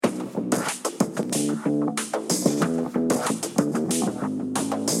Hey,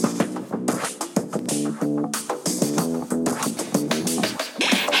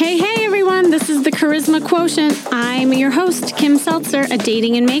 everyone. This is the Charisma Quotient. I'm your host, Kim Seltzer, a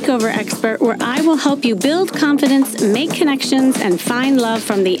dating and makeover expert, where I will help you build confidence, make connections, and find love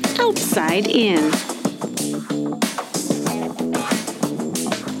from the outside in.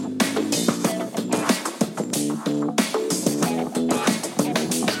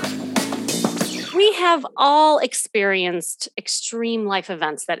 We have all experienced extreme life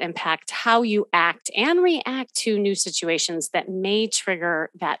events that impact how you act and react to new situations that may trigger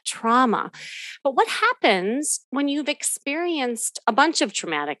that trauma. But what happens when you've experienced a bunch of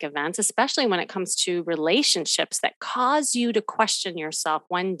traumatic events, especially when it comes to relationships that cause you to question yourself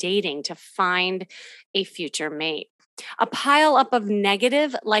when dating to find a future mate? A pile up of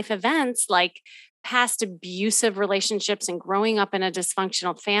negative life events like past abusive relationships and growing up in a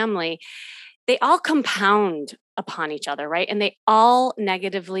dysfunctional family, they all compound upon each other, right? And they all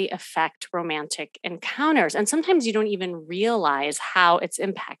negatively affect romantic encounters. And sometimes you don't even realize how it's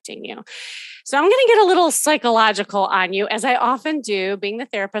impacting you. So I'm going to get a little psychological on you, as I often do, being the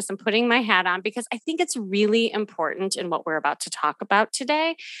therapist and putting my hat on, because I think it's really important in what we're about to talk about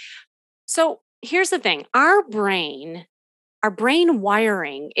today. So here's the thing. Our brain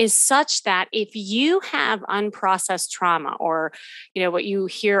wiring is such that if you have unprocessed trauma, or what you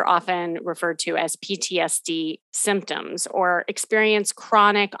hear often referred to as PTSD symptoms, or experience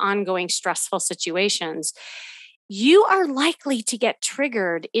chronic ongoing stressful situations, you are likely to get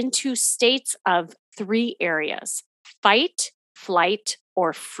triggered into states of three areas: fight, flight,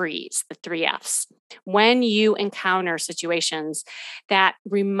 or freeze, the three F's, when you encounter situations that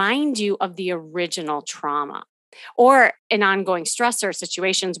remind you of the original trauma, or in ongoing stressor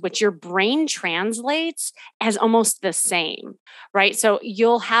situations, which your brain translates as almost the same, right? So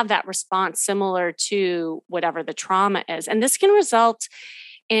you'll have that response similar to whatever the trauma is. And this can result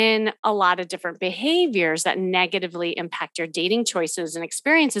in a lot of different behaviors that negatively impact your dating choices and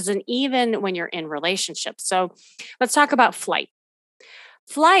experiences, and even when you're in relationships. So let's talk about flight.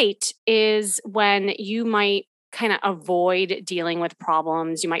 Flight is when you might kind of avoid dealing with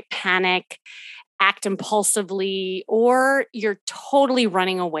problems. You might panic, act impulsively, or you're totally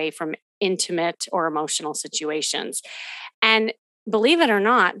running away from intimate or emotional situations. And believe it or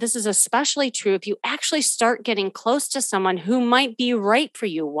not, this is especially true if you actually start getting close to someone who might be right for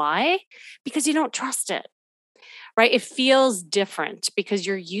you. Why? Because you don't trust it, right? It feels different because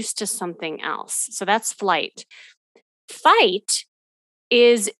you're used to something else. So that's flight. Fight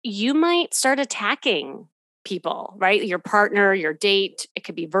is you might start attacking people, right? Your partner, your date. It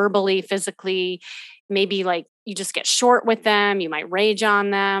could be verbally, physically. Maybe like you just get short with them. You might rage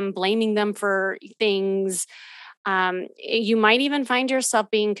on them, blaming them for things. You might even find yourself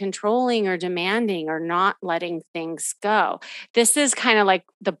being controlling or demanding or not letting things go. This is kind of like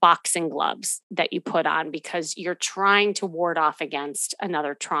the boxing gloves that you put on because you're trying to ward off against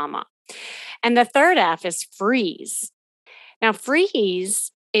another trauma. And the third F is freeze. Now,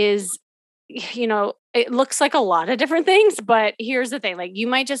 freeze is, it looks like a lot of different things, but here's the thing. Like you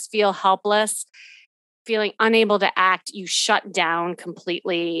might just feel helpless, feeling unable to act. You shut down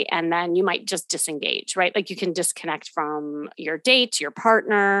completely, and then you might just disengage, right? Like you can disconnect from your date, your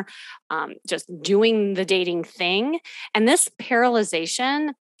partner, just doing the dating thing. And this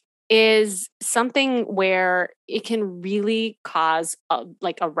paralyzation is something where it can really cause a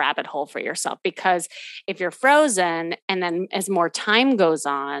rabbit hole for yourself, because if you're frozen and then as more time goes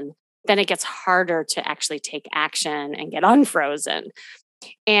on, then it gets harder to actually take action and get unfrozen.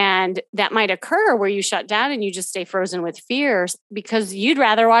 And that might occur where you shut down and you just stay frozen with fears because you'd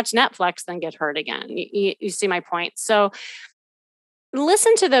rather watch Netflix than get hurt again. You see my point? So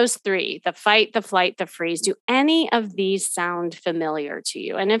listen to those three: the fight, the flight, the freeze. Do any of these sound familiar to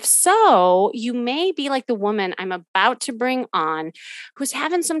you? And if so, you may be like the woman I'm about to bring on, who's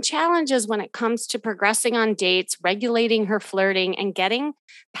having some challenges when it comes to progressing on dates, regulating her flirting, and getting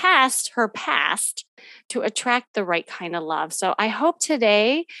past her past to attract the right kind of love. So I hope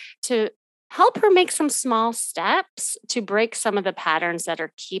today to help her make some small steps to break some of the patterns that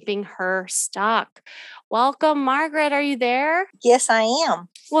are keeping her stuck. Welcome, Margaret. Are you there? Yes, I am.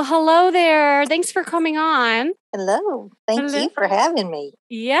 Well, hello there. Thanks for coming on. Hello. Thank you for having me.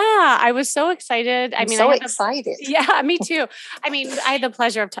 Yeah, I was so excited. I'm so excited. Yeah, me too. I mean, I had the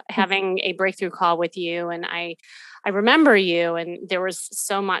pleasure of having a breakthrough call with you, and I remember you, and there was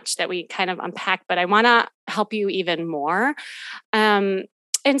so much that we kind of unpacked, but I want to help you even more.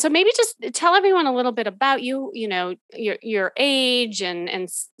 And so maybe just tell everyone a little bit about you, your age and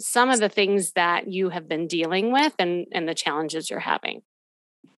some of the things that you have been dealing with and the challenges you're having.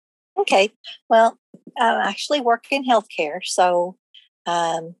 Okay. Well, I actually work in healthcare. So,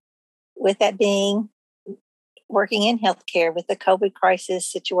 um, with that being working in healthcare with the COVID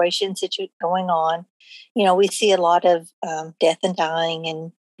crisis situation going on, we see a lot of death and dying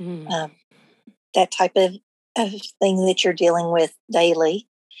and Mm. um, that type of thing that you're dealing with daily.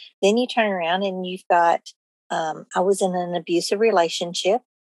 Then you turn around and you've got, I was in an abusive relationship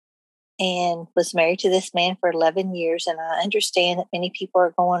and was married to this man for 11 years. And I understand that many people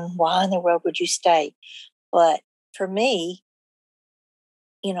are going, why in the world would you stay? But for me,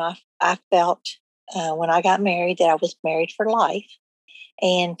 I felt when I got married that I was married for life.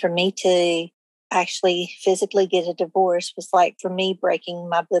 And for me to actually physically get a divorce was like for me breaking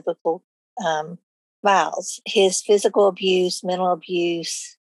my biblical um, vows. His physical abuse, mental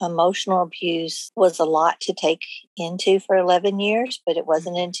abuse, emotional abuse was a lot to take into for 11 years, but it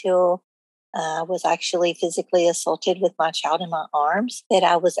wasn't until I was actually physically assaulted with my child in my arms that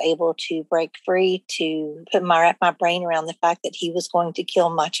I was able to break free to wrap my brain around the fact that he was going to kill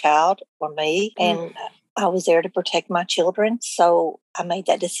my child or me. And I was there to protect my children. So I made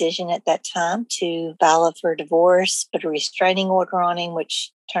that decision at that time to file for divorce, put a restraining order on him,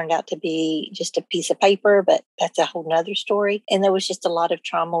 which turned out to be just a piece of paper, but that's a whole nother story. And there was just a lot of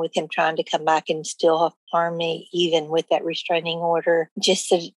trauma with him trying to come back and still harm me, even with that restraining order. Just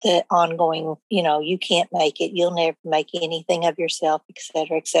the ongoing, you can't make it, you'll never make anything of yourself, et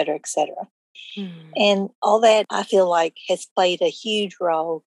cetera, et cetera, et cetera. And all that I feel like has played a huge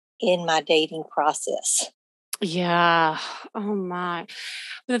role in my dating process. Yeah. Oh my.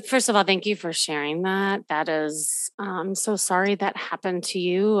 But first of all, thank you for sharing that. That is, I'm so sorry that happened to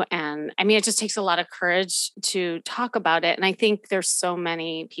you. And I mean, it just takes a lot of courage to talk about it. And I think there's so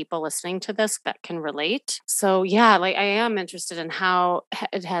many people listening to this that can relate. So yeah, like I am interested in how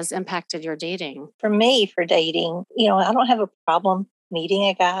it has impacted your dating. For me, for dating, I don't have a problem meeting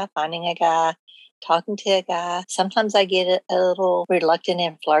a guy, finding a guy, talking to a guy. Sometimes I get a little reluctant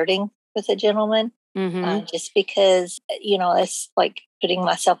in flirting with a gentleman. Just because, it's like putting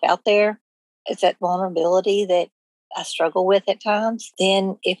myself out there. It's that vulnerability that I struggle with at times.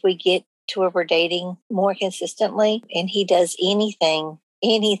 Then if we get to where we're dating more consistently and he does anything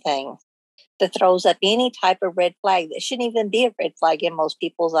that throws up any type of red flag that shouldn't even be a red flag in most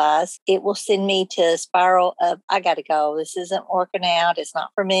people's eyes, it will send me to a spiral of, I got to go. This isn't working out. It's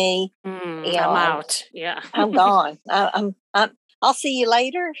not for me. I'm out. Yeah. I'm gone. I'll see you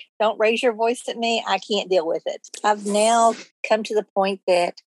later. Don't raise your voice at me. I can't deal with it. I've now come to the point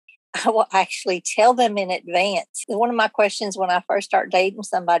that I will actually tell them in advance. One of my questions when I first start dating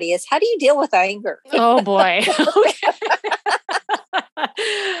somebody is, how do you deal with anger? Oh boy.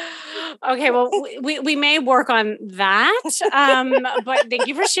 Okay, well, we may work on that, but thank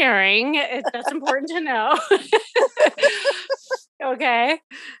you for sharing. That's important to know. Okay.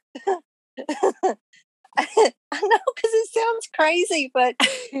 I know, because it sounds crazy, but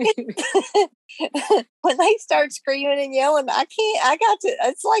when they start screaming and yelling,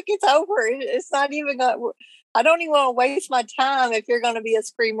 it's like it's over. It's not even going I don't even want to waste my time if you're going to be a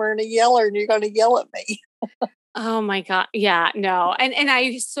screamer and a yeller and you're going to yell at me. Oh my God. Yeah, no. And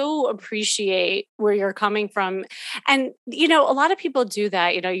I so appreciate where you're coming from. And, a lot of people do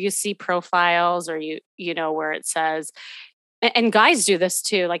that. You see profiles or where it says, and guys do this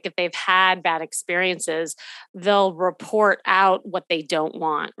too. Like if they've had bad experiences, they'll report out what they don't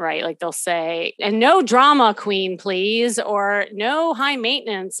want, right? Like they'll say, and no drama queen, please, or no high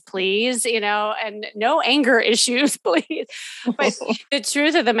maintenance, please, and no anger issues, please. But the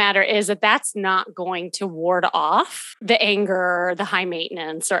truth of the matter is that that's not going to ward off the anger, the high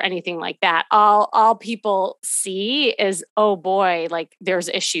maintenance, or anything like that. All people see is, oh boy, like there's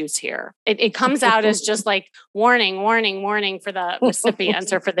issues here. It comes out as just like warning, warning, warning for the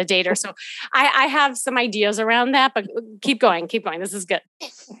recipients or for the dater. So I have some ideas around that, but keep going. This is good.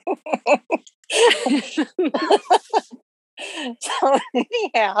 So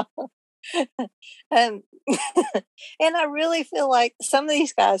anyhow, and I really feel like some of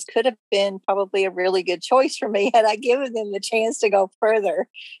these guys could have been probably a really good choice for me had I given them the chance to go further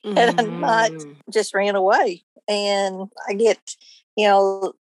and I not just ran away. And I get,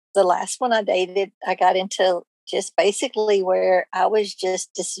 the last one I dated, I got into just basically where I was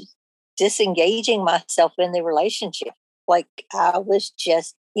just disengaging myself in the relationship. Like I was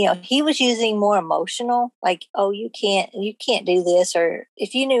just, he was using more emotional, like, oh, you can't do this, or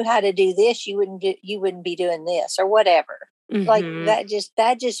if you knew how to do this, you wouldn't be doing this, or whatever. Like that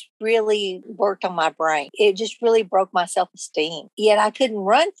just really worked on my brain. It just really broke my self-esteem. Yet I couldn't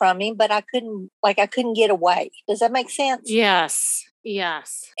run from him, but I couldn't get away. Does that make sense? Yes.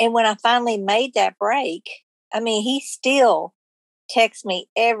 And when I finally made that break, I mean, he still texts me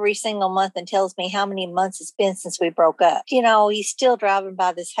every single month and tells me how many months it's been since we broke up. He's still driving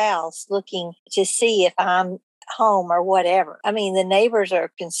by this house looking to see if I'm home or whatever. I mean, the neighbors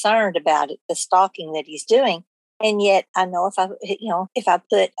are concerned about it, the stalking that he's doing. And yet I know if I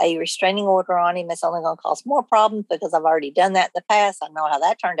put a restraining order on him, it's only going to cause more problems because I've already done that in the past. I know how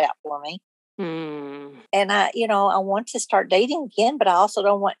that turned out for me. And I want to start dating again, but I also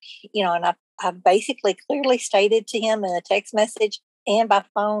don't want, and I basically clearly stated to him in a text message and by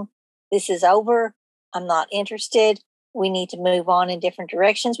phone, this is over. I'm not interested. We need to move on in different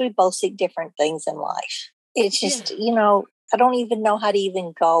directions. We both seek different things in life. It's just, I don't even know how to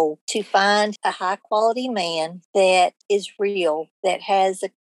even go to find a high quality man that is real, that has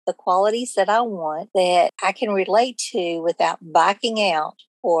the qualities that I want, that I can relate to without backing out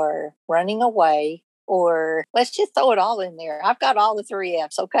or running away, or let's just throw it all in there. I've got all the 3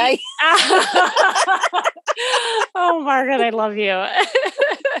 F's, okay? Oh, Margaret, I love you.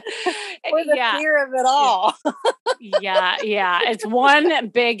 With the fear of it all. Yeah. It's one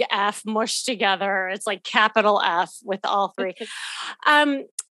big F mushed together. It's like capital F with all 3.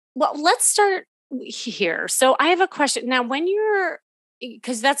 Well, let's start here. So I have a question. Now,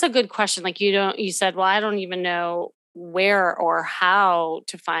 because that's a good question. Like you said, well, I don't even know where or how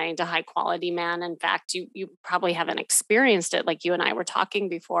to find a high quality man. In fact, you probably haven't experienced it, like you and I were talking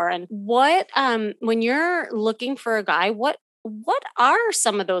before. And what when you're looking for a guy, what are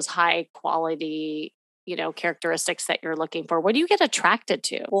some of those high quality characteristics that you're looking for? What do you get attracted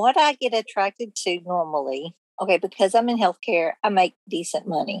to? What I get attracted to normally, okay, because I'm in healthcare, I make decent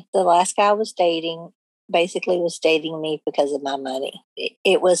money. The last guy I was dating basically was dating me because of my money.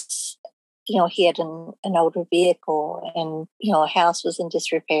 It was, he had an older vehicle and, a house was in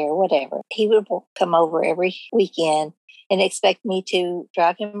disrepair, whatever. He would come over every weekend and expect me to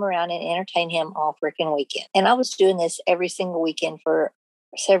drive him around and entertain him all freaking weekend. And I was doing this every single weekend for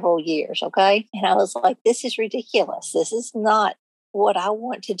several years, okay? And I was like, this is ridiculous. This is not what I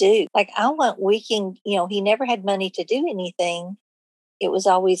want to do. Like, I want weekend, he never had money to do anything. It was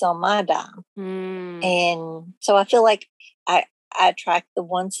always on my dime. And so I feel like I attract the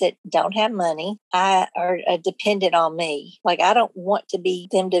ones that don't have money, are dependent on me. Like, I don't want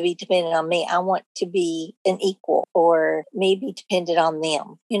them to be dependent on me. I want to be an equal, or maybe dependent on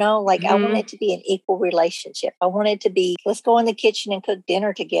them. I want it to be an equal relationship. I want it to be, let's go in the kitchen and cook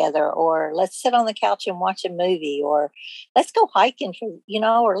dinner together, or let's sit on the couch and watch a movie, or let's go hiking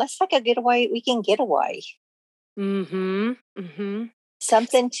or let's take a weekend getaway.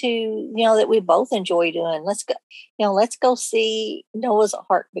 Something to, that we both enjoy doing. Let's go see Noah's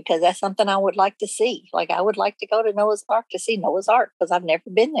Ark, because that's something I would like to see. Like, I would like to go to Noah's Ark to see Noah's Ark, because I've never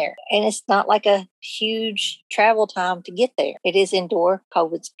been there. And it's not like a huge travel time to get there. It is indoor,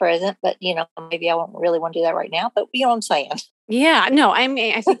 COVID's present, but maybe I won't really want to do that right now, but you know what I'm saying? Yeah, no, I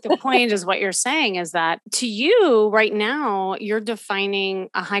mean, I think the point is what you're saying is that to you right now, you're defining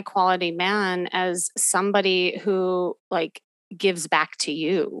a high quality man as somebody who gives back to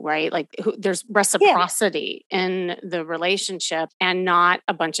you, right? Like, there's reciprocity in the relationship and not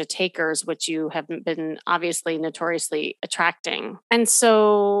a bunch of takers, which you have been obviously notoriously attracting. And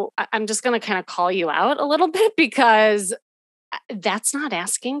so I'm just going to kind of call you out a little bit, because that's not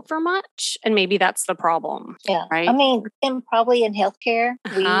asking for much. And maybe that's the problem. Yeah. Right. I mean, and probably in healthcare,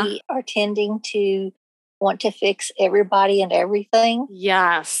 we are tending to want to fix everybody and everything.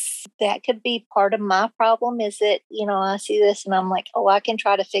 Yes. That could be part of my problem, is that, I see this and I'm like, oh, I can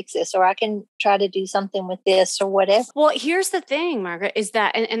try to fix this, or I can try to do something with this or whatever. Well, here's the thing, Margaret, is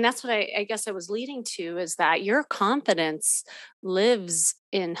that, and that's what I guess I was leading to, is that your confidence lives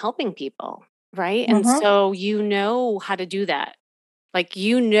in helping people, right? And so you know how to do that. Like,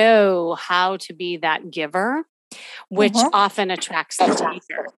 how to be that giver, which often attracts the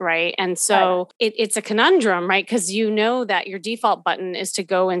taker, right? And so it's a conundrum, right? Because that your default button is to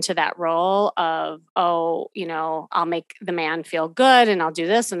go into that role of, I'll make the man feel good and I'll do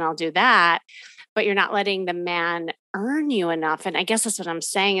this and I'll do that. But you're not letting the man earn you enough. And I guess that's what I'm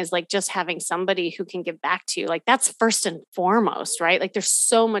saying, is like, just having somebody who can give back to you. Like, that's first and foremost, right? Like, there's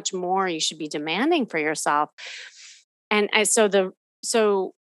so much more you should be demanding for yourself. And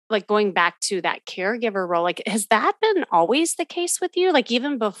so like, going back to that caregiver role, like, has that been always the case with you? Like,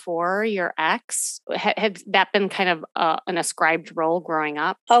 even before your ex, had that been kind of an ascribed role growing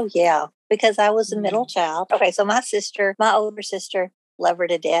up? Oh, yeah, because I was a middle child. Okay, so my older sister, love her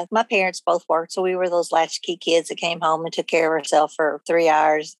to death. My parents both worked, so we were those latchkey kids that came home and took care of herself for 3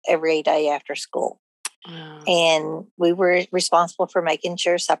 hours every day after school. Oh. And we were responsible for making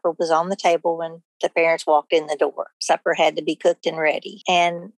sure supper was on the table when the parents walked in the door. Supper had to be cooked and ready.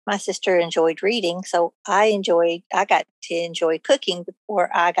 And my sister enjoyed reading, so I got to enjoy cooking before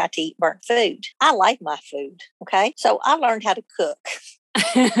I got to eat burnt food. I like my food, okay? So I learned how to cook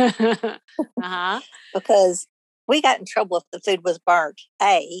Uh-huh. because we got in trouble if the food was burnt.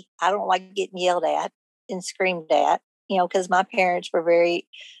 I don't like getting yelled at and screamed at, because my parents were very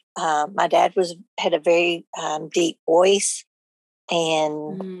my dad had a very deep voice,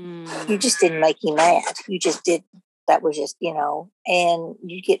 and you just didn't make him mad. You just did. That was just, and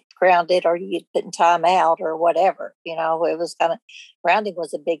you get grounded or you get put in time out or whatever. It was grounding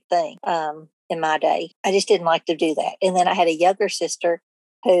was a big thing in my day. I just didn't like to do that. And then I had a younger sister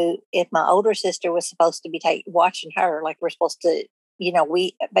who, if my older sister was supposed to be watching her, like we're supposed to,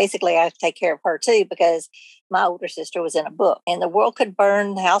 we basically I had to take care of her too, because my older sister was in a book and the world could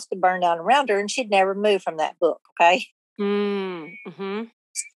burn, the house could burn down around her and she'd never move from that book. Okay. Mm-hmm.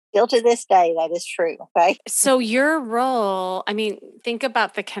 Still to this day, that is true. Okay. So your role, I mean, think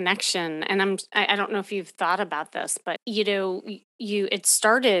about the connection, and I don't know if you've thought about this, but it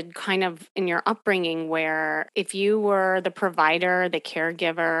started kind of in your upbringing where if you were the provider, the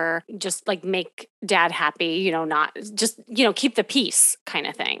caregiver, just like make dad happy, not just, keep the peace kind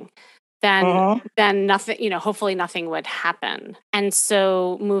of thing. Then nothing, hopefully nothing would happen. And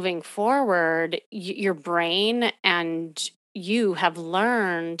so moving forward, your brain and you have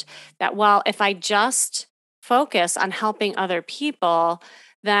learned that, well, if I just focus on helping other people,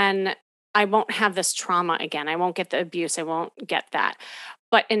 then I won't have this trauma again. I won't get the abuse. I won't get that.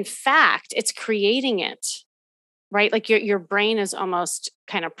 But in fact, it's creating it, right? Like your brain is almost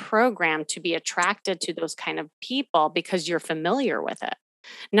kind of programmed to be attracted to those kind of people because you're familiar with it.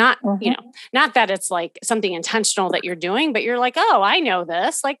 Not, not that it's like something intentional that you're doing, but you're like, oh, I know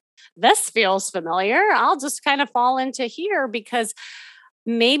this. Like this feels familiar. I'll just kind of fall into here because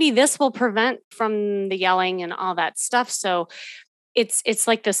maybe this will prevent from the yelling and all that stuff. So it's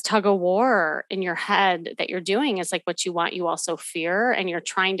like this tug of war in your head that you're doing is like what you want, you also fear, and you're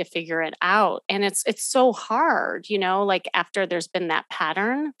trying to figure it out. And it's so hard, like after there's been that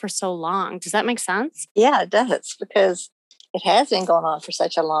pattern for so long. Does that make sense? Yeah, it does, because it has been going on for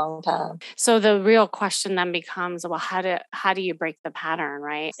such a long time. So the real question then becomes, well, how do you break the pattern,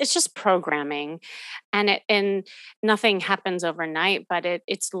 right? It's just programming, and nothing happens overnight, but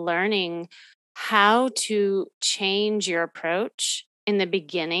it's learning how to change your approach in the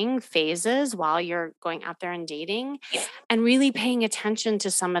beginning phases while you're going out there and dating, and really paying attention to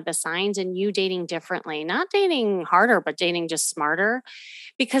some of the signs, and you dating differently, not dating harder, but dating just smarter.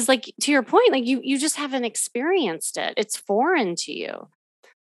 Because like to your point, like you just haven't experienced it. It's foreign to you.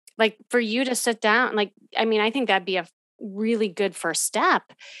 Like for you to sit down, like, I mean, I think that'd be a really good first step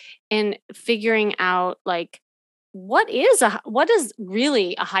in figuring out like what does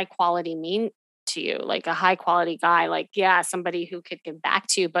really a high quality mean to you? Like a high quality guy, like, yeah, somebody who could give back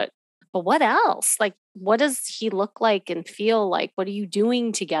to you, but what else? Like, what does he look like and feel like? What are you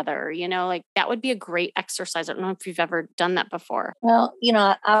doing together? Like that would be a great exercise. I don't know if you've ever done that before. Well,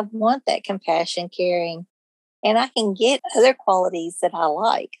 I want that compassion, caring, and I can get other qualities that I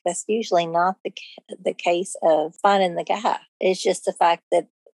like. That's usually not the case of finding the guy. It's just the fact that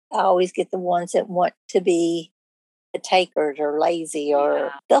I always get the ones that want to be the takers or lazy, or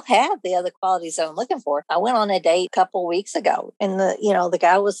they'll have the other qualities that I'm looking for. I went on a date a couple weeks ago, and the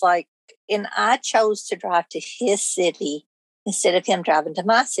guy was like, and I chose to drive to his city instead of him driving to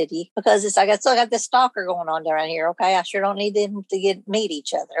my city, because it's like I still got this stalker going on down here. Okay, I sure don't need them to meet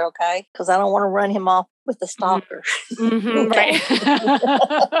each other. Okay, because I don't want to run him off with the stalker. Right.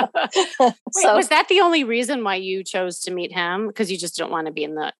 Wait, So was that the only reason why you chose to meet him? Because you just don't want to be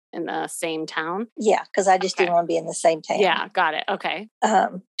in the same town? yeah, because I just didn't want to be in the same town. Yeah, got it. Okay.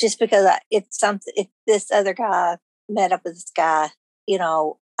 Just because if this other guy met up with this guy,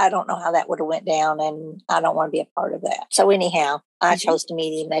 I don't know how that would have went down, and I don't want to be a part of that. So anyhow, I chose to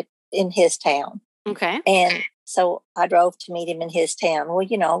meet him in his town. Okay. And so I drove to meet him in his town.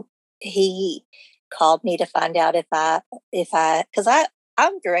 Well, he called me to find out because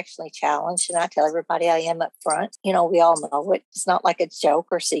I'm directionally challenged, and I tell everybody I am up front. We all know it. It's not like a joke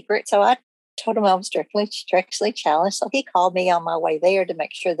or secret. So I told him I was directionally challenged. So he called me on my way there to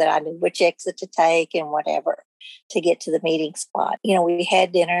make sure that I knew which exit to take and whatever to get to the meeting spot. We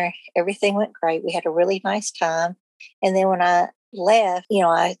had dinner. Everything went great. We had a really nice time. And then when I left,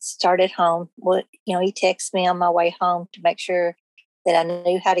 I started home. He texted me on my way home to make sure that I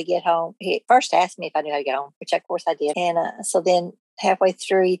knew how to get home. He first asked me if I knew how to get home, which of course I did. And so then halfway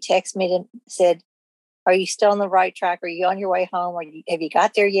through, he texted me and said, Are you still on the right track? Are you on your way home? Have you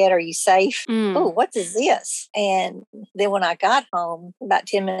got there yet? Are you safe? Oh, Mm. what is this? And then when I got home, about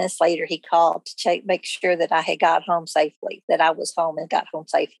 10 minutes later, he called to make sure that I had got home safely, that I was home and got home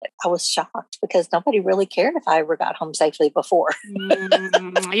safely. I was shocked because nobody really cared if I ever got home safely before.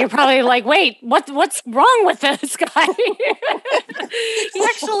 You're probably like, wait, what's wrong with this guy? He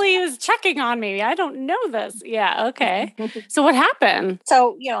actually is checking on me. I don't know this. Yeah. Okay. So what happened?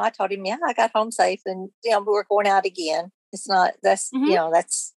 So, I told him, yeah, I got home safe and, we're going out again. It's not, Mhm.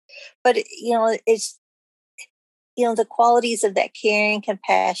 but it's, the qualities of that caring,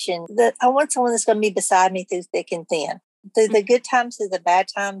 compassion, that I want someone that's going to be beside me through thick and thin, through the good times, through the bad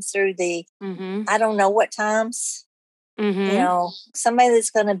times, through the, Mhm. I don't know what times, Mhm. somebody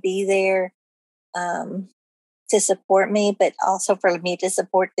that's going to be there to support me, but also for me to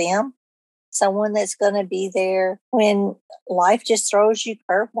support them. Someone that's going to be there when life just throws you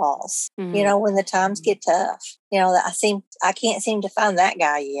curveballs, when the times get tough. I can't seem to find that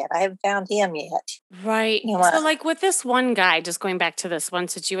guy yet. I haven't found him yet. Right. So like with this one guy, just going back to this one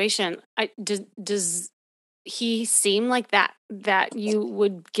situation, does he seem like that you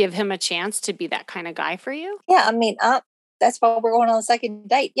would give him a chance to be that kind of guy for you? Yeah, I mean, that's why we're going on the second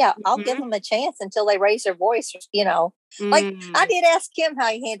date. Yeah, I'll give Mhm. them a chance until they raise their voice. Like I Mm. did ask him how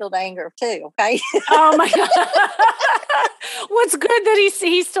he handled anger too. Okay. Oh my god. What's good that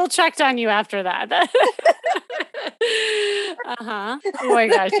he still checked on you after that. Uh-huh. Oh my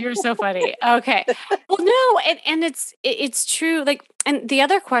gosh, you're so funny. Okay. Well, no, and it's true. Like, and the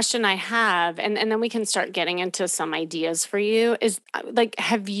other question I have, and then we can start getting into some ideas for you, is like,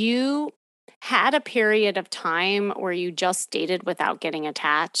 have you had a period of time where you just dated without getting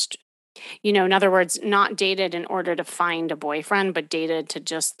attached? In other words, not dated in order to find a boyfriend, but dated to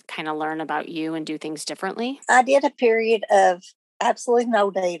just kind of learn about you and do things differently? I did a period of absolutely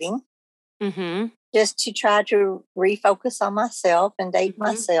no dating, Mhm. just to try to refocus on myself and date Mhm.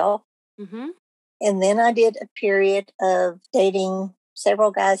 myself. Mhm. And then I did a period of dating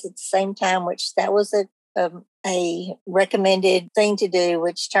several guys at the same time, which that was a recommended thing to do,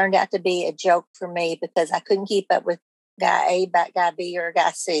 which turned out to be a joke for me because I couldn't keep up with guy A, back guy B, or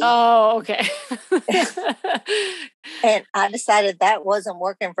guy C. Oh, okay. And I decided that wasn't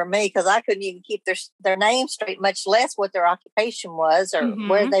working for me because I couldn't even keep their name straight, much less what their occupation was or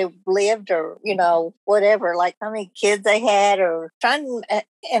where Mhm. they lived or, whatever, like how many kids they had or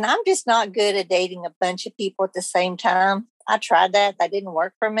and I'm just not good at dating a bunch of people at the same time. I tried that. That didn't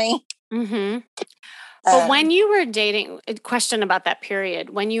work for me. Mhm. But Um, when you were dating, a question about that period,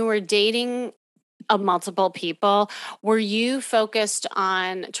 when you were dating multiple people, were you focused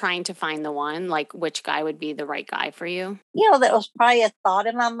on trying to find the one, like which guy would be the right guy for you? that was probably a thought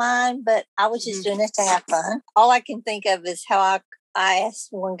in my mind, but I was just Mhm. doing it to have fun. All I can think of is how I asked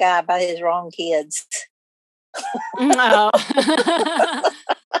one guy about his wrong kids. Oh.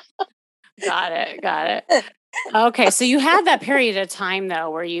 Got it. Got it. Okay, so you had that period of time though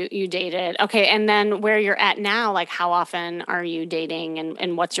where you dated. Okay, and then where you're at now, like how often are you dating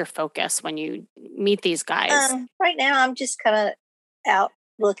and what's your focus when you meet these guys? Right now, I'm just kind of out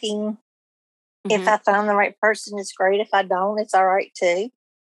looking. If Mhm. I find the right person, it's great. If I don't, it's all right too.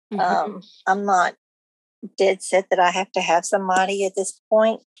 Mhm. I'm not dead set that I have to have somebody at this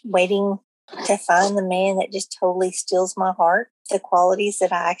point, waiting to find the man that just totally steals my heart, the qualities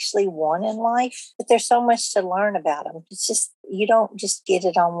that I actually want in life. But there's so much to learn about them. It's just, you don't just get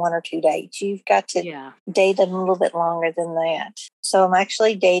it on 1 or 2 dates. You've got to Yeah. date them a little bit longer than that. So I'm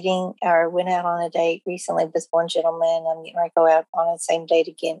actually dating or went out on a date recently with one gentleman. I'm getting ready to go out on the same date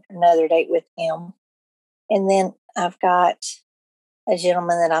again, another date with him. And then I've got a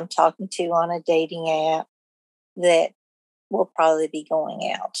gentleman that I'm talking to on a dating app that will probably be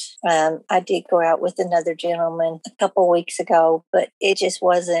going out. I did go out with another gentleman a couple weeks ago, but it just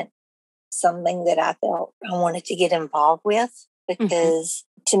wasn't something that I felt I wanted to get involved with Mhm. because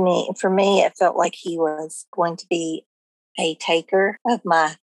for me, it felt like he was going to be a taker of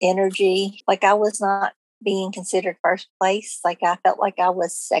my energy. Like I was not being considered first place. Like I felt like I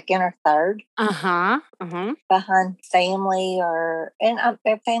was second or third Uh-huh. Uh-huh. behind family and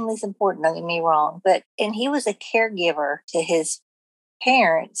their family's important, don't get me wrong, and he was a caregiver to his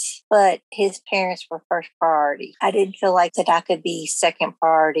parents, but his parents were first priority. I didn't feel like that I could be second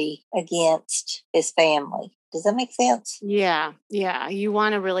priority against his family. Does that make sense? Yeah. Yeah. You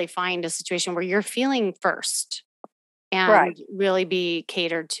want to really find a situation where you're feeling first Right. and really be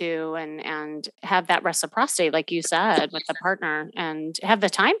catered to and have that reciprocity like you said with the partner and have the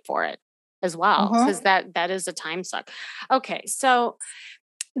time for it as well because Mm-hmm. that is a time suck. Okay, so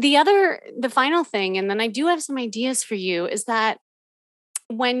the final thing, and then I do have some ideas for you, is that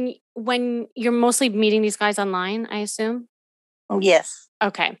when you're mostly meeting these guys online, I assume? Yes.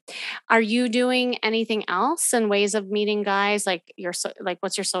 Okay. Are you doing anything else in ways of meeting guys? Like like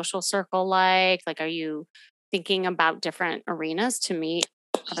what's your social circle like? Like are you thinking about different arenas to meet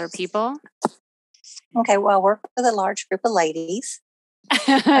other people? Okay. Well, I work with a large group of ladies.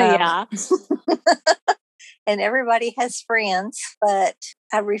 Um, Yeah. and everybody has friends, but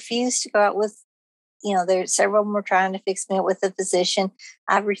I refuse to go out with, there's several of them were trying to fix me up with a physician.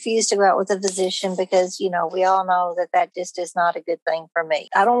 I refuse to go out with a physician because, we all know that that just is not a good thing for me.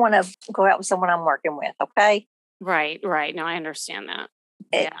 I don't want to go out with someone I'm working with. Okay. Right, right. No, I understand that.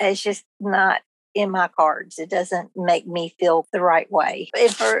 Yeah. It's just not in my cards. It doesn't make me feel the right way.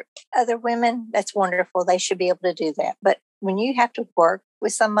 And for other women, that's wonderful. They should be able to do that. But when you have to work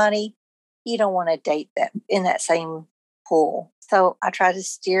with somebody, you don't want to date them in that same pool. So I try to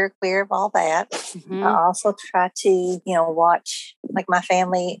steer clear of all that. I Mhm. also try to, watch like my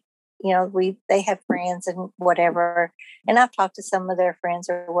family, they have friends and whatever. And I've talked to some of their friends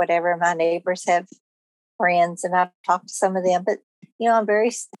or whatever. My neighbors have friends and I've talked to some of them, but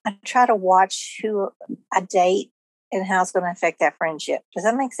I try to watch who I date and how it's going to affect that friendship. Does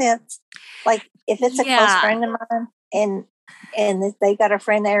that make sense? Like if it's a close Yeah. friend of mine and they got a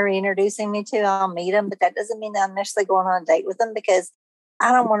friend they're introducing me to, I'll meet them, but that doesn't mean that I'm necessarily going on a date with them because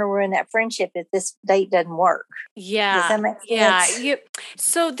I don't want to ruin that friendship if this date doesn't work. Does Yeah. that make Yeah. sense?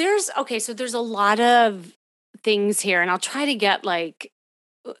 So there's a lot of things here and I'll try to get like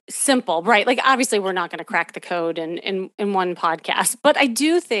simple, right? Like obviously we're not going to crack the code in one podcast, but I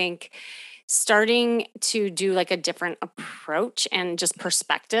do think starting to do like a different approach and just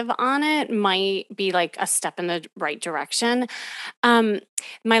perspective on it might be like a step in the right direction. Um,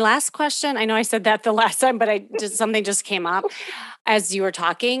 my last question, I know I said that the last time, but something just came up as you were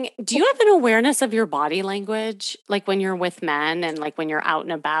talking. Do you have an awareness of your body language, like when you're with men and like when you're out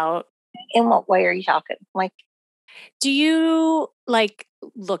and about? In what way are you talking? Like, Do you like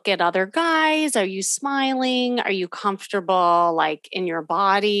look at other guys? Are you smiling? Are you comfortable like in your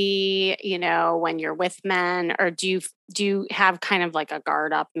body, when you're with men? Or do you have kind of like a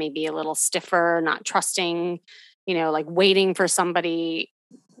guard up, maybe a little stiffer, not trusting, like waiting for somebody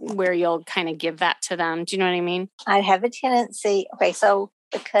where you'll kind of give that to them? Do you know what I mean? I have a tendency. Okay, so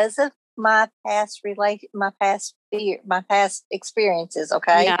because of my past experiences,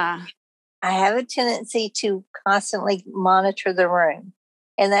 okay, Yeah. I have a tendency to constantly monitor the room.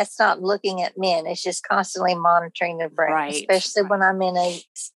 And that's not looking at men. It's just constantly monitoring the room, Right. especially when I'm in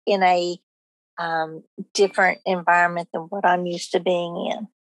a different environment than what I'm used to being in,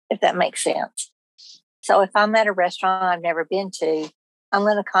 if that makes sense. So if I'm at a restaurant I've never been to, I'm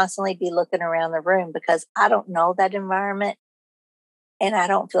going to constantly be looking around the room because I don't know that environment and I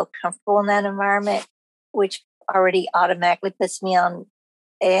don't feel comfortable in that environment, which already automatically puts me on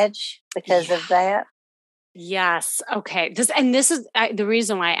edge because Yeah. of that. Yes. Okay. This is the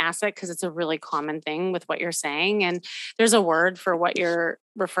reason why I asked that because it's a really common thing with what you're saying, and there's a word for what you're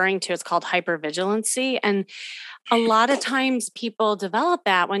referring to. It's called hypervigilancy, and a lot of times people develop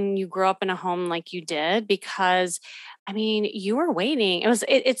that when you grow up in a home like you did, because I mean, you were waiting.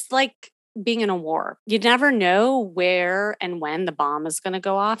 It's like being in a war. You never know where and when the bomb is going to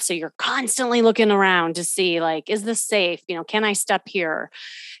go off. So you're constantly looking around to see like, is this safe? Can I step here?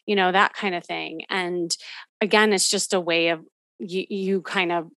 That kind of thing. And again, it's just a way of you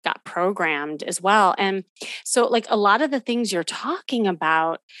kind of got programmed as well. And so like a lot of the things you're talking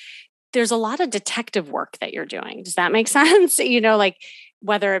about, there's a lot of detective work that you're doing. Does that make sense? Like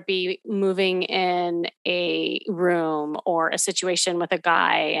whether it be moving in a room or a situation with a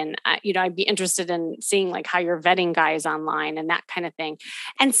guy. And, I'd be interested in seeing like how you're vetting guys online and that kind of thing.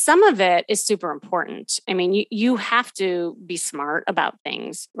 And some of it is super important. I mean, you have to be smart about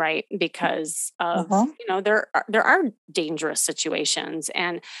things, right? Because of, Mhm. there are dangerous situations.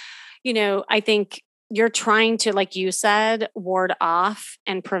 And, I think you're trying to, like you said, ward off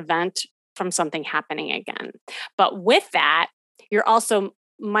and prevent from something happening again. But with that, you're also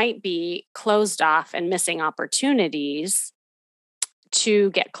might be closed off and missing opportunities to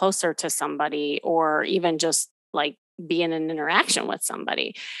get closer to somebody or even just like be in an interaction with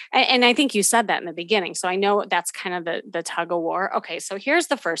somebody. And I think you said that in the beginning. So I know that's kind of the tug of war. Okay, so here's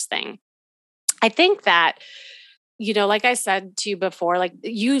the first thing. I think that like I said to you before, like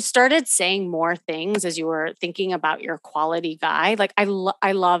you started saying more things as you were thinking about your quality guy. Like I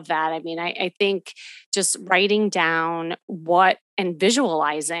love that. I mean, I think just writing down what and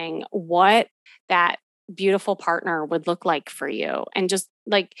visualizing what that beautiful partner would look like for you. And just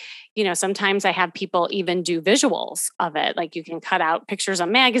like, sometimes I have people even do visuals of it. Like you can cut out pictures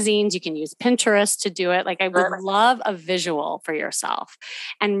on magazines, you can use Pinterest to do it. Like I would love a visual for yourself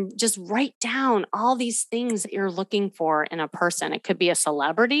and just write down all these things that you're looking for in a person. It could be a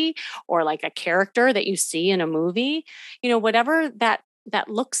celebrity or like a character that you see in a movie, whatever that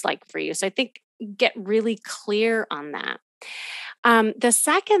looks like for you. So I think get really clear on that. The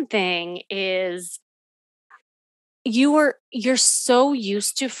second thing is you're so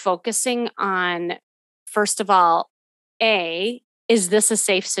used to focusing on, first of all, A, is this a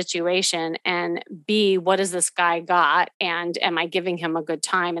safe situation? And B, what has this guy got? And am I giving him a good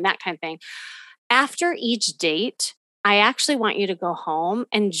time? And that kind of thing. After each date, I actually want you to go home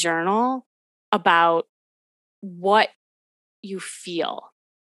and journal about what you feel,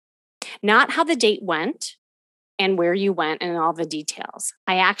 not how the date went and where you went and all the details.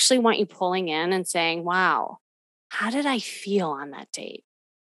 I actually want you pulling in and saying, wow, how did I feel on that date?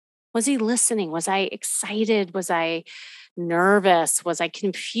 Was he listening? Was I excited? Was I nervous? Was I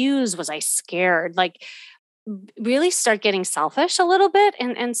confused? Was I scared? Like really start getting selfish a little bit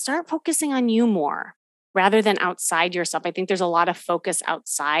and start focusing on you more rather than outside yourself. I think there's a lot of focus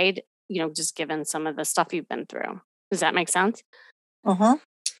outside, just given some of the stuff you've been through. Does that make sense? Mm-hmm.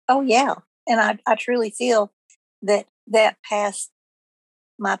 Oh, yeah. And I truly feel that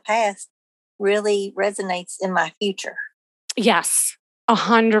my past really resonates in my future. Yes.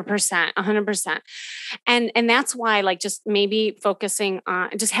 100%. And that's why, like, just maybe focusing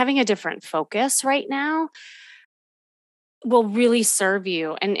on just having a different focus right now will really serve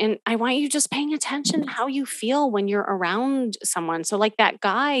you. And I want you just paying attention to how you feel when you're around someone. So like that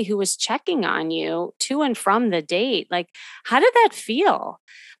guy who was checking on you to and from the date, like, how did that feel?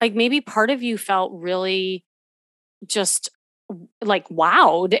 Like maybe part of you felt really just like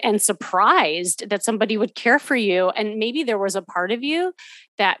wowed and surprised that somebody would care for you. And maybe there was a part of you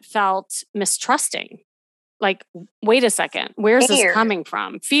that felt mistrusting. Like, wait a second, where's this coming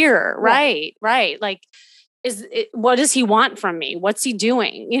from? Fear, right? Right. Like, what does he want from me? What's he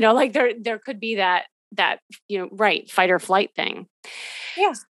doing? Like there could be that, right, fight or flight thing.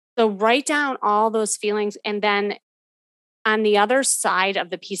 Yeah. So write down all those feelings. And then on the other side of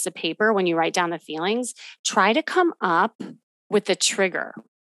the piece of paper, when you write down the feelings, try to come up with the trigger.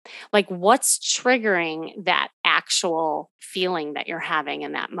 Like what's triggering that actual feeling that you're having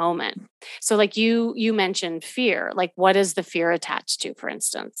in that moment. So like you mentioned fear, like what is the fear attached to, for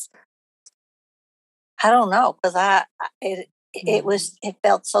instance? I don't know, because it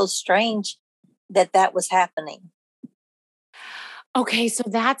felt so strange that was happening. Okay, so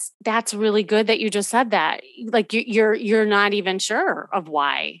that's really good that you just said that. Like you're not even sure of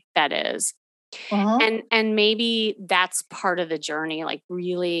why that is. Mm-hmm. And maybe that's part of the journey, like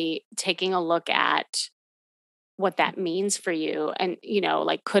really taking a look at what that means for you. And,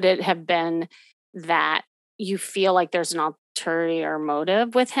 like, could it have been that you feel like there's an ulterior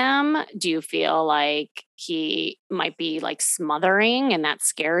motive with him? Do you feel like he might be like smothering and that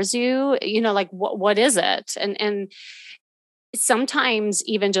scares you? Like what is it? And sometimes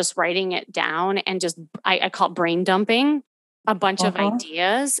even just writing it down and just, I call it brain dumping a bunch of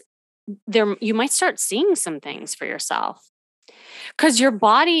ideas there, you might start seeing some things for yourself because your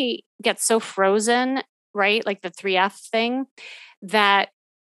body gets so frozen, right? Like the 3F thing that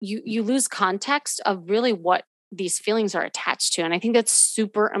you lose context of really what these feelings are attached to. And I think that's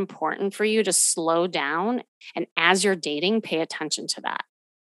super important for you to slow down. And as you're dating, pay attention to that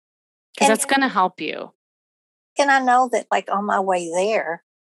because that's going to help you. And I know that like on my way there,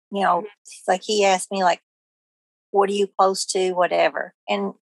 like he asked me like, what are you close to, whatever.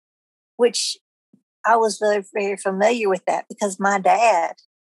 And which I was very, very familiar with that because my dad,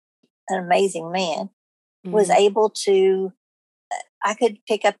 an amazing man, was able to, I could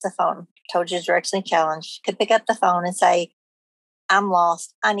pick up the phone, told you directionally challenged, could pick up the phone and say, I'm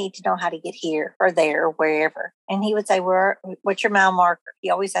lost. I need to know how to get here or there or wherever. And he would say, what's your mile marker?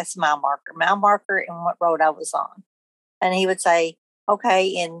 He always asked mile marker and what road I was on. And he would say, okay,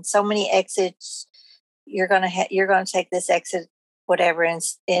 in so many exits, you're going to take this exit, whatever, and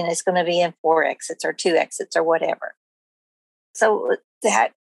it's going to be in 4 exits or 2 exits or whatever. So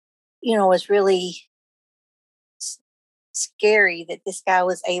that, was really scary that this guy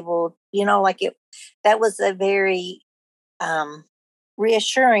was able, that was a very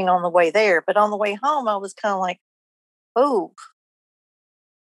reassuring on the way there. But on the way home, I was kind of like, oh,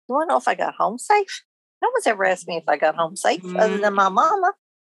 do I know if I got home safe? No one's ever asked me if I got home safe other than my mama.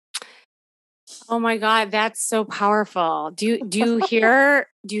 Oh my God, that's so powerful. Do you hear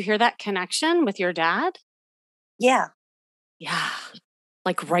that connection with your dad? Yeah. Yeah.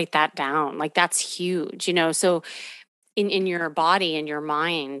 Like write that down. Like that's huge, so in your body and your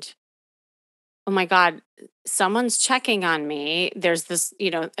mind, oh my God, someone's checking on me. There's this,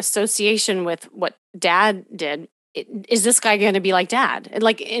 association with what dad did. Is this guy going to be like dad?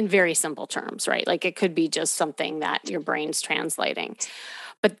 Like in very simple terms, right? Like it could be just something that your brain's translating,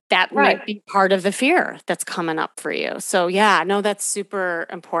 but that might be part of the fear that's coming up for you. So yeah, no, that's super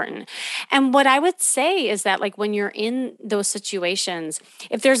important. And what I would say is that like when you're in those situations,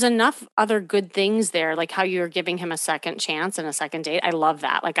 if there's enough other good things there, like how you're giving him a second chance and a second date, I love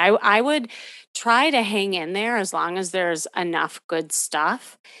that. Like I would try to hang in there as long as there's enough good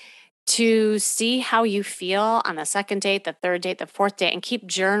stuff to see how you feel on the second date, the third date, the fourth date, and keep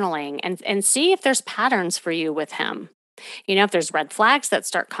journaling and see if there's patterns for you with him. If there's red flags that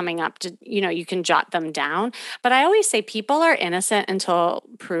start coming up, you can jot them down. But I always say people are innocent until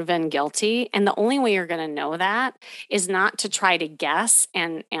proven guilty. And the only way you're going to know that is not to try to guess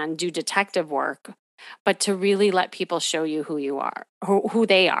and do detective work, but to really let people show you who you are, who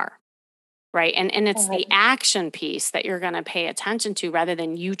they are. Right. And it's the action piece that you're going to pay attention to rather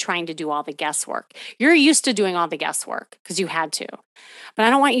than you trying to do all the guesswork. You're used to doing all the guesswork because you had to. But I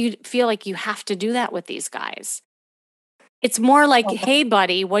don't want you to feel like you have to do that with these guys. It's more like, hey,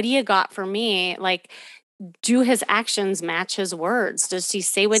 buddy, what do you got for me? Like, do his actions match his words? Does he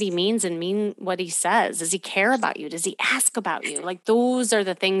say what he means and mean what he says? Does he care about you? Does he ask about you? Like, those are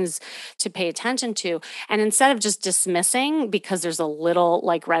the things to pay attention to. And instead of just dismissing because there's a little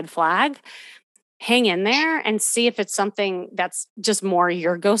like red flag, hang in there and see if it's something that's just more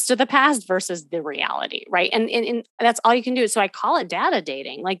your ghost of the past versus the reality, right? And that's all you can do. So I call it data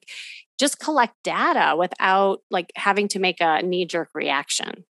dating. Like, just collect data without like having to make a knee-jerk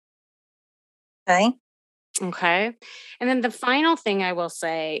reaction. Okay. And then the final thing I will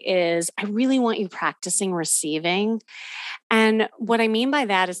say is I really want you practicing receiving. And what I mean by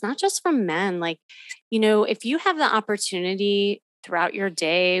that is not just from men, like, if you have the opportunity throughout your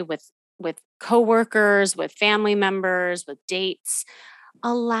day with coworkers, with family members, with dates,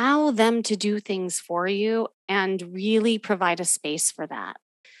 allow them to do things for you and really provide a space for that.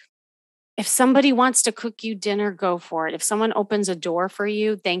 If somebody wants to cook you dinner, go for it. If someone opens a door for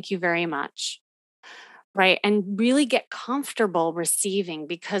you, thank you very much. Right. And really get comfortable receiving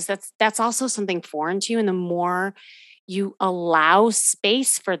because that's also something foreign to you. And the more you allow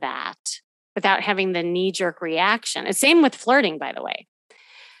space for that without having the knee-jerk reaction. It's same with flirting, by the way.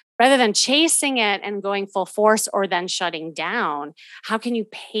 Rather than chasing it and going full force or then shutting down, how can you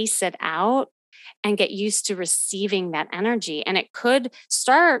pace it out and get used to receiving that energy? And it could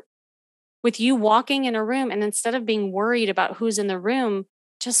start with you walking in a room and instead of being worried about who's in the room,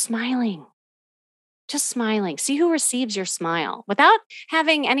 just smiling. Just smiling. See who receives your smile without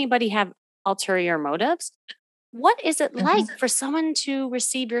having anybody have ulterior motives. What is it like for someone to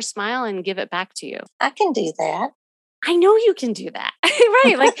receive your smile and give it back to you? I can do that. I know you can do that.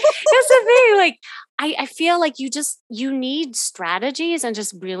 Right. Like that's the thing. Like I feel like you need strategies and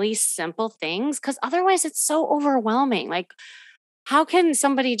just really simple things because otherwise it's so overwhelming. Like how can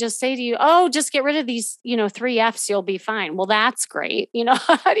somebody just say to you, oh, just get rid of these, 3 F's, you'll be fine. Well, that's great.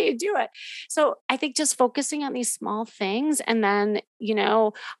 How do you do it? So I think just focusing on these small things. And then,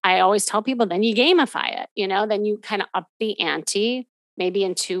 I always tell people, then you gamify it, then you kind of up the ante. Maybe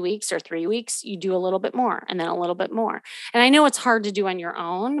in 2 weeks or 3 weeks, you do a little bit more and then a little bit more. And I know it's hard to do on your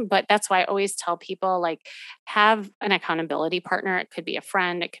own, but that's why I always tell people like have an accountability partner. It could be a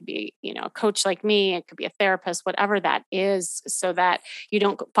friend, it could be, a coach like me, it could be a therapist, whatever that is, so that you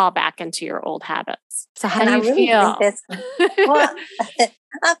don't fall back into your old habits. So how do you feel? Well,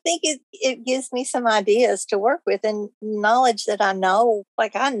 I think it gives me some ideas to work with and knowledge that I know,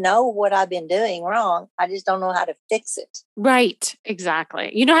 like I know what I've been doing wrong. I just don't know how to fix it. Right.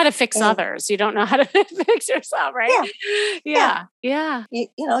 Exactly. You know how to fix others. You don't know how to fix yourself, right? Yeah.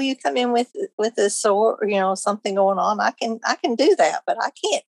 You come in with a sore, something going on. I can do that, but I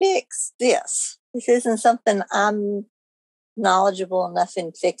can't fix this. This isn't something I'm knowledgeable enough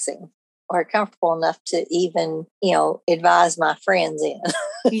in fixing or comfortable enough to even, advise my friends in.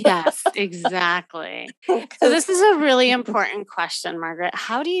 Yes, exactly. So this is a really important question, Margaret.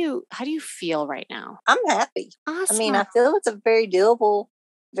 How do you feel right now? I'm happy. Awesome. I mean, I feel it's a very doable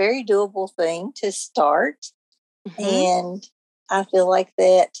thing to start. Mm-hmm. And I feel like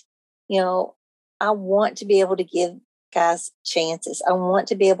that, I want to be able to give guys chances. I want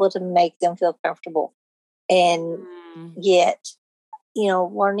to be able to make them feel comfortable. And yet,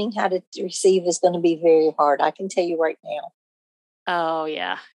 learning how to receive is going to be very hard. I can tell you right now. Oh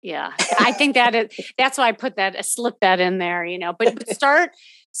yeah. Yeah. I think that's why I put that, slip that in there, but start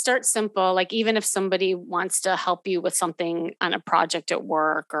start simple. Like even if somebody wants to help you with something on a project at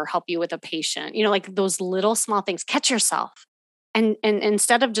work or help you with a patient, like those little small things, catch yourself. And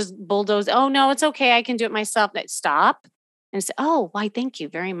instead of just bulldoze, oh no, it's okay, I can do it myself. Stop and say, oh, why, thank you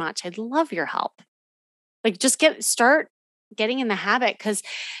very much. I'd love your help. Like just start getting in the habit, because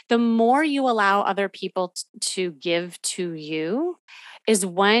the more you allow other people to give to you is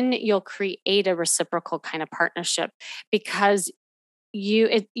when you'll create a reciprocal kind of partnership, because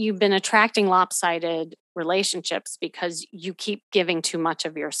you've been attracting lopsided relationships because you keep giving too much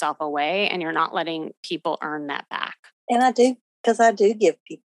of yourself away and you're not letting people earn that back. And I do, because I do give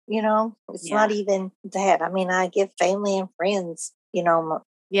people, it's not even that. I mean, I give family and friends,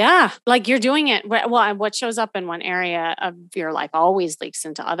 Yeah, like you're doing it. Well, what shows up in one area of your life always leaks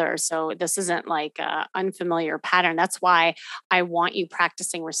into others. So this isn't like an unfamiliar pattern. That's why I want you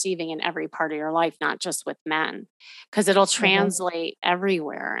practicing receiving in every part of your life, not just with men, because it'll translate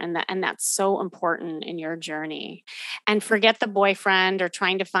everywhere. And that's so important in your journey. And forget the boyfriend or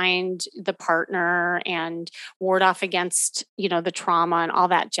trying to find the partner and ward off against, the trauma and all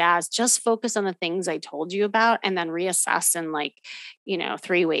that jazz. Just focus on the things I told you about and then reassess in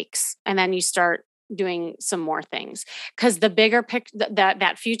 3 weeks. And then you start doing some more things, because the bigger picture,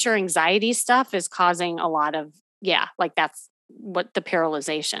 that future anxiety stuff is causing a lot of, that's what the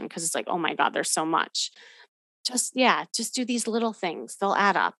paralyzation, because it's like, oh my God, there's so much. Just do these little things. They'll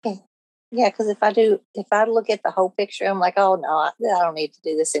add up. Yeah, because if I look at the whole picture, I'm like, oh no, I don't need to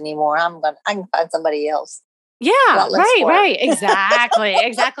do this anymore. I can find somebody else. Yeah, right. Exactly.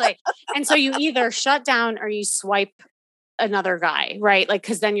 And so you either shut down or you swipe another guy, right? Like,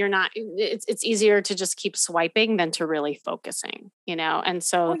 cause then it's easier to just keep swiping than to really focusing, And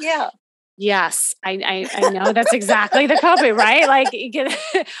so, yes, I know that's exactly the copy, right? Like,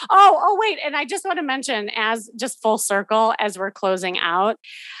 wait. And I just want to mention, as just full circle, as we're closing out,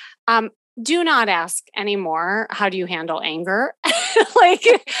 do not ask anymore, how do you handle anger? Like,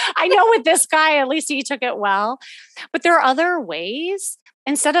 I know with this guy, at least he took it well, but there are other ways.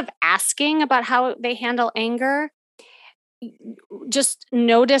 Instead of asking about how they handle anger, just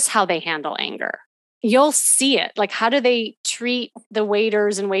notice how they handle anger. You'll see it. Like, how do they treat the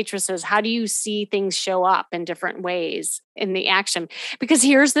waiters and waitresses? How do you see things show up in different ways in the action? Because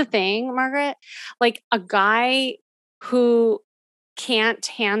here's the thing, Margaret, like a guy who can't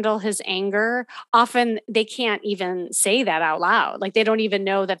handle his anger, often they can't even say that out loud. Like they don't even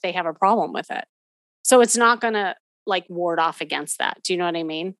know that they have a problem with it. So it's not going to like ward off against that. Do you know what I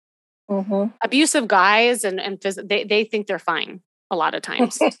mean? Mm-hmm. Abusive guys and they think they're fine a lot of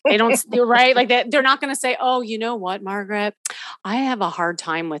times. They don't, you're right. Like they're not going to say, oh, you know what, Margaret, I have a hard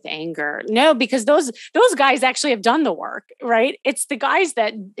time with anger. No, because those guys actually have done the work, right? It's the guys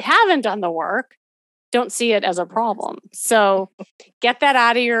that haven't done the work don't see it as a problem. So get that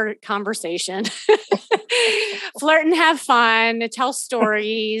out of your conversation. Flirt and have fun, tell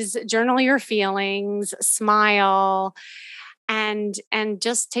stories, journal your feelings, smile, and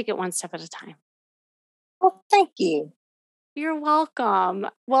just take it one step at a time. Well, thank you. You're welcome.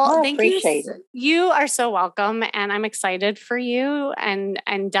 Well, I thank appreciate you. it. You are so welcome. And I'm excited for you, and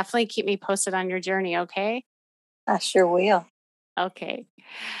definitely keep me posted on your journey. Okay. I sure will. Okay.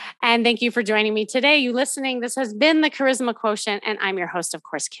 And thank you for joining me today. You listening. This has been the Charisma Quotient, and I'm your host, of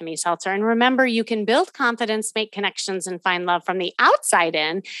course, Kimmy Seltzer. And remember, you can build confidence, make connections, and find love from the outside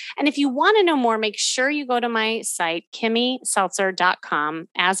in. And if you want to know more, make sure you go to my site, kimmyseltzer.com,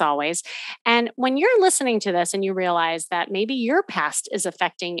 as always. And when you're listening to this and you realize that maybe your past is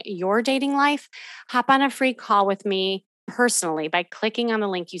affecting your dating life, hop on a free call with me personally by clicking on the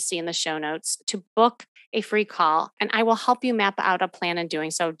link you see in the show notes to book a free call, and I will help you map out a plan in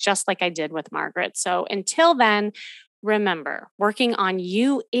doing so, just like I did with Margaret. So until then, remember, working on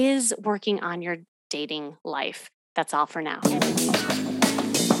you is working on your dating life. That's all for now.